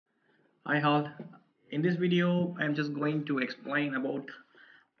Hi all. In this video, I'm just going to explain about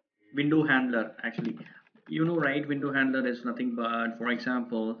window handler. Actually, you know, right? Window handler is nothing but, for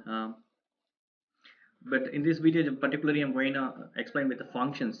example, but in this video, particularly, I'm going to explain with the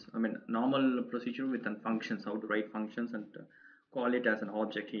functions. I mean, normal procedure with the functions, how to write functions and call it as an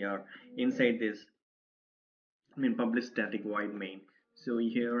object here inside this. I mean, public static void main. So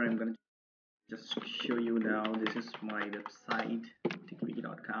here I'm going to just show you now. This is my website,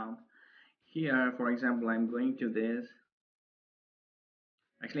 techwiki.com. Here, for example, I'm going to this.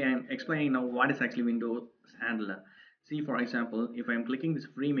 Actually, I'm explaining now what is actually Windows handler. See, for example, if I'm clicking this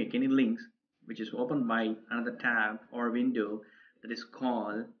free make any links, which is opened by another tab or window that is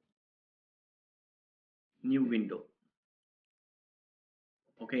called new window.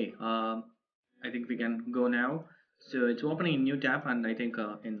 Okay, I think we can go now. So it's opening a new tab, and I think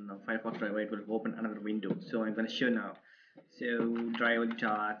in Firefox driver it will open another window. So I'm going to show now. So driver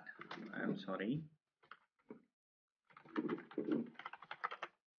dot. I'm sorry.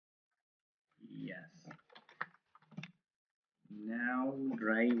 Yes. Now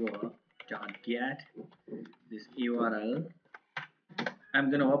driver dot get this URL.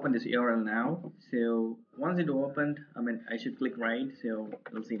 I'm gonna open this URL now. So once it opened, I mean I should click right. So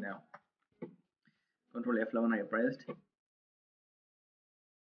we'll see now. Control F11 I pressed,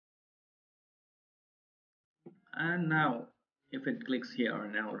 and now if it clicks here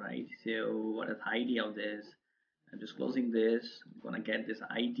now, right? So what is the ID of this? I'm just closing this. I'm gonna get this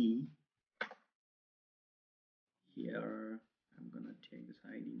ID here. I'm gonna take this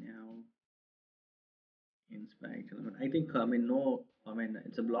ID now. Inspect element. I think I mean no. I mean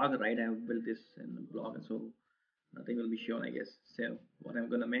it's a blog, right? I have built this in a blog, so nothing will be shown, I guess. So what I'm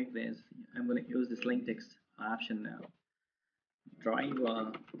gonna make this, I'm gonna use this link text option now.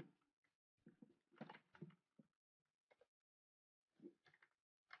 Driver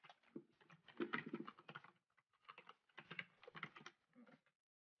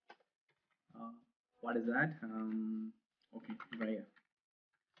uh, what is that? Okay, driver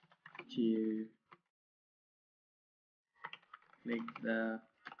to click the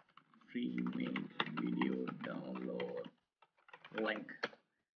free make video download link.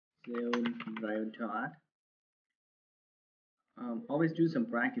 So driver dot. Always do some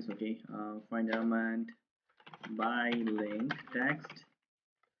practice, okay? Find element by link text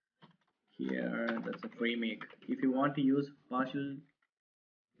here. That's a free make. If you want to use partial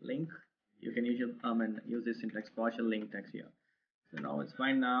link, you can use this syntax partial link text here. So now it's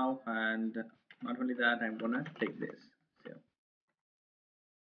fine now, and not only that, I'm gonna take this. So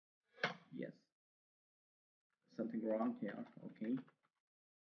yes, something wrong here. Okay,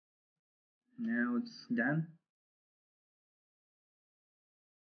 now it's done.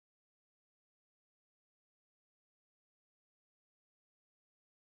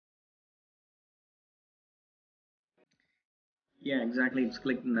 Yeah, exactly, it's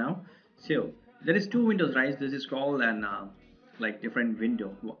clicked now. So there is two windows, right? This is called an like different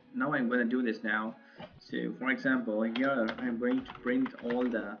window. Now I'm going to do this now. So for example, here I'm going to print all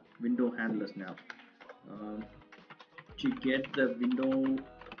the window handlers now. um, to get the window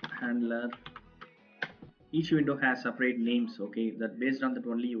handler, each window has separate names, okay? That based on that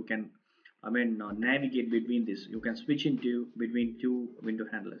only you can navigate between this. You can switch into between two window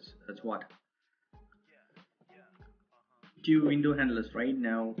handlers. That's what two window handlers right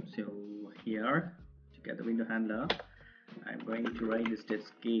now. So here, to get the window handler, I'm going to write this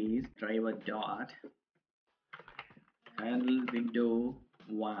test case driver dot handle window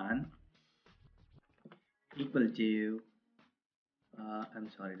one equal to I'm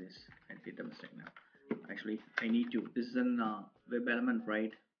sorry, this I did a mistake now. Actually, I need to. This is an web element,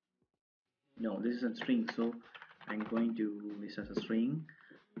 right? No, this is a string. So I'm going to this as a string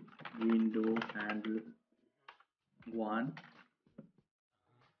window handle one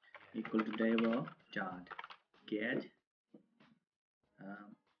equal to driver dot get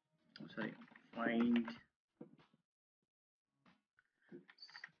um, sorry find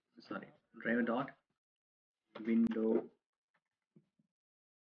sorry driver dot window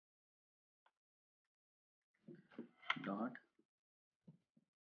dot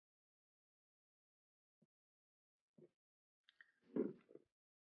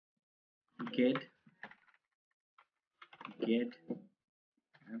get get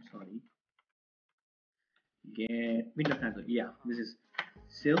I'm sorry get window handle. Yeah, this is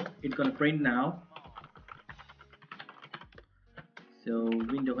so it's gonna print now. So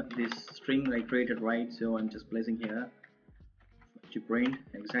window this string I created, right? So I'm just placing here to print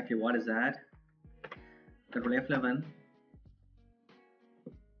exactly what is that. Control F11.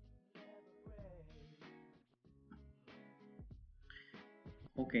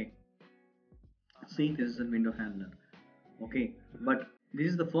 Okay, See, this is a window handler. Okay, but this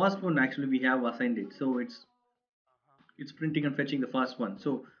is the first one actually we have assigned it, so it's printing and fetching the first one.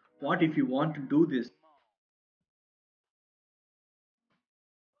 So what if you want to do this?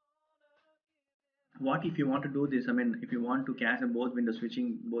 What if you want to do this? I mean, if you want to cache both windows,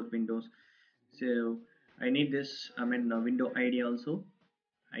 switching both windows. So I need this. I mean, window ID also.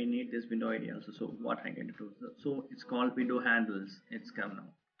 I need this window ID also. So what I can do? So it's called window handles. It's come now.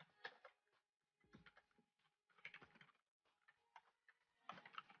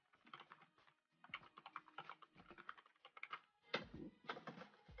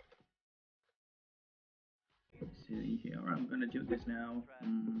 So here I'm gonna do this now.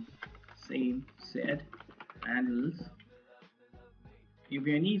 Same set handles. If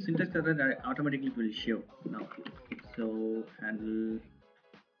any syntax error, that automatically will show now. So handle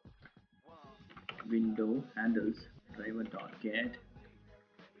window handles driver dot get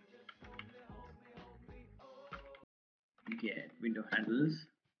window handles.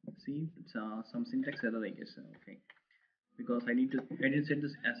 See, it's some syntax error, I guess. Okay, because I didn't set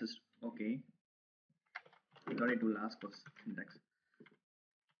this as a okay. I thought it will ask for syntax.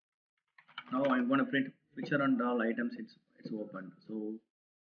 Now I'm gonna print picture on all items. It's open. So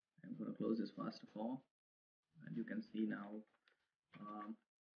I'm gonna close this first of all, and you can see now um,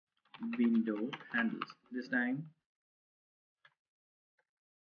 window handles. This time,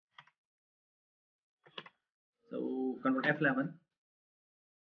 so Control F11.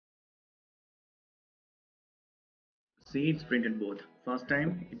 See, it's printed both. First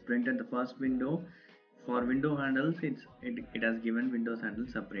time it printed the first window. For window handles, it has given Windows handle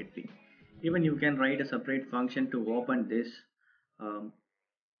separately. Even you can write a separate function to open this um,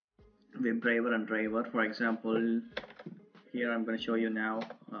 WebDriver and driver. For example, here I'm going to show you now.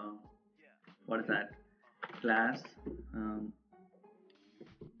 What is that? Class um,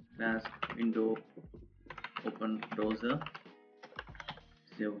 class window open browser.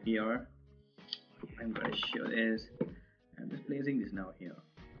 So here I'm going to show this. I'm just placing this now here.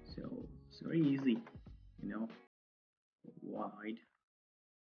 So it's very easy, you know. Wide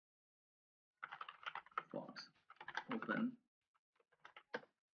box open.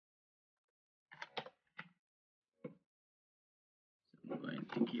 So I'm going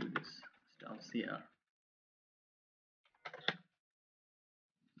to give this stuff here.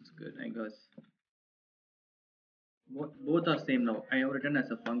 It's good, I guess. Both are same now. I have written as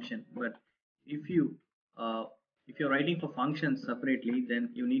a function, but if you uh, if you're writing for functions separately, then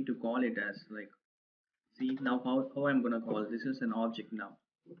you need to call it as like, see now how I'm gonna call this is an object now.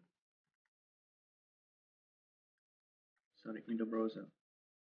 Sorry, window browser.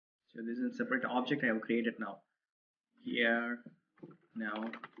 So this is a separate object I have created now. Here now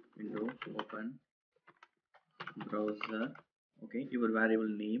window open browser. Okay, your variable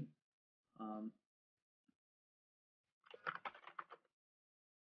name. Um,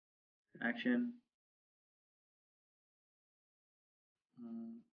 action.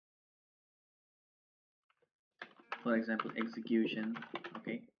 um, for example, execution.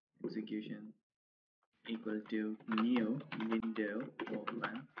 Okay, execution equal to new window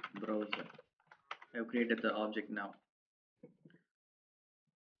open browser. I've created the object now,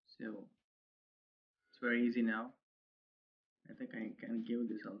 so it's very easy now. I think I can give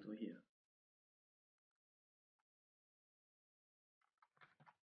this also here.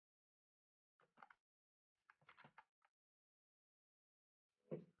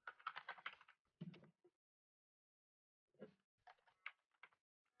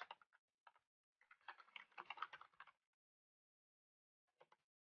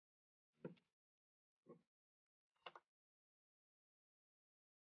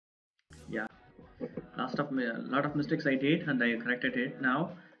 Yeah, lot of mistakes I did, and I corrected it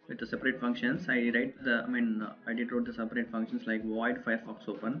now with the separate functions. I did wrote the separate functions like void Firefox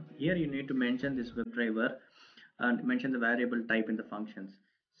open. Here you need to mention this WebDriver and mention the variable type in the functions.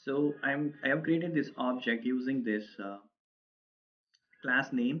 So I have created this object using this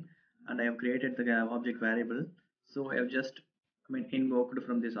class name, and I have created the object variable. So I have just invoked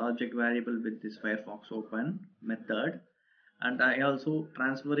from this object variable with this Firefox open method, and I also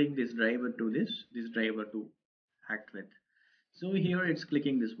transferring this driver to this driver to act with. So here it's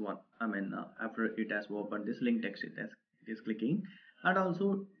clicking this one. After it has opened this link text, it is clicking, and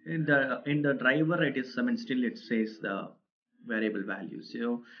also in the driver it is still it says the variable value.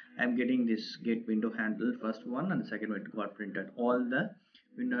 So I'm getting this get window handle first one, and the second one it got printed. All the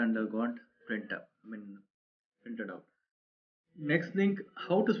window handle got printed out. Next thing,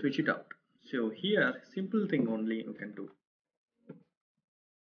 how to switch it out. So here simple thing only you can do.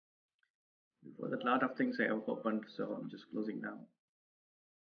 Before that, lot of things I have opened, so I'm just closing now.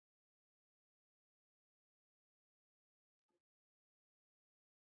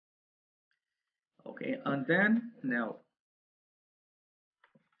 Okay, and then now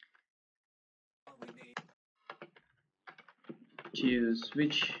to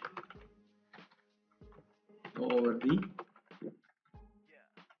switch over the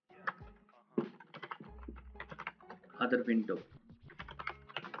other window.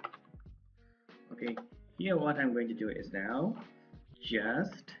 Okay, here what I'm going to do is now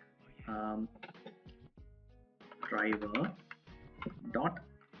just um, driver dot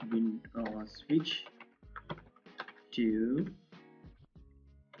switch to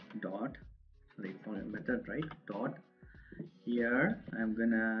dot, sorry for a method, right? Dot. Here I'm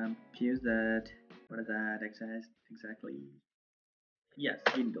gonna use that. What is that exactly? Yes,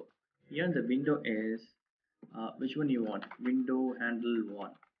 window. Here the window is which one you want? Window handle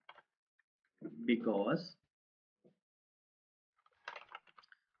one, because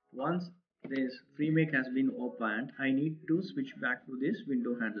once this free make has been opened, I need to switch back to this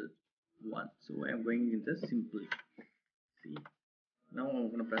window handle one. So I'm going in the simple. See, now I'm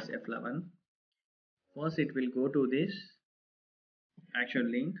gonna press F11. First it will go to this actual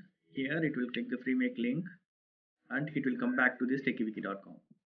link. Here it will click the free make link and it will come back to this techywiki.com.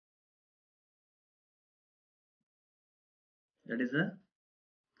 That is the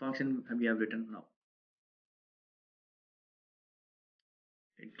function we have written now.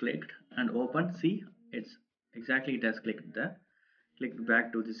 It clicked and opened. See, it's exactly, it has clicked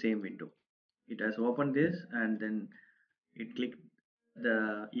back to the same window. It has opened this and then it clicked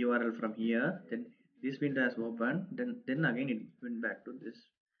the URL from here, then this window has opened, then again it went back to this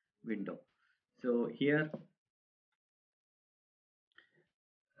window. So here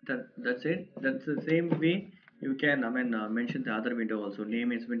that's it. That's the same way you can mention the other window also.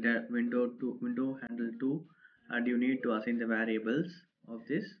 Name is window handle 2, and you need to assign the variables of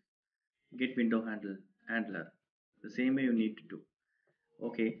this get window handler. The same way you need to do.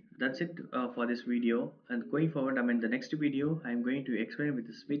 Okay, that's it for this video. And going forward, the next video I'm going to explain with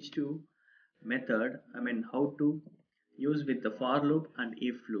the switch to method, how to use with the for loop and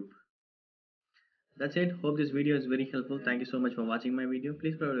if loop. That's it. Hope this video is very helpful. Thank you so much for watching my video.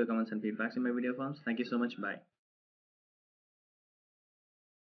 Please provide your comments and feedbacks in my video forms. Thank you so much. Bye.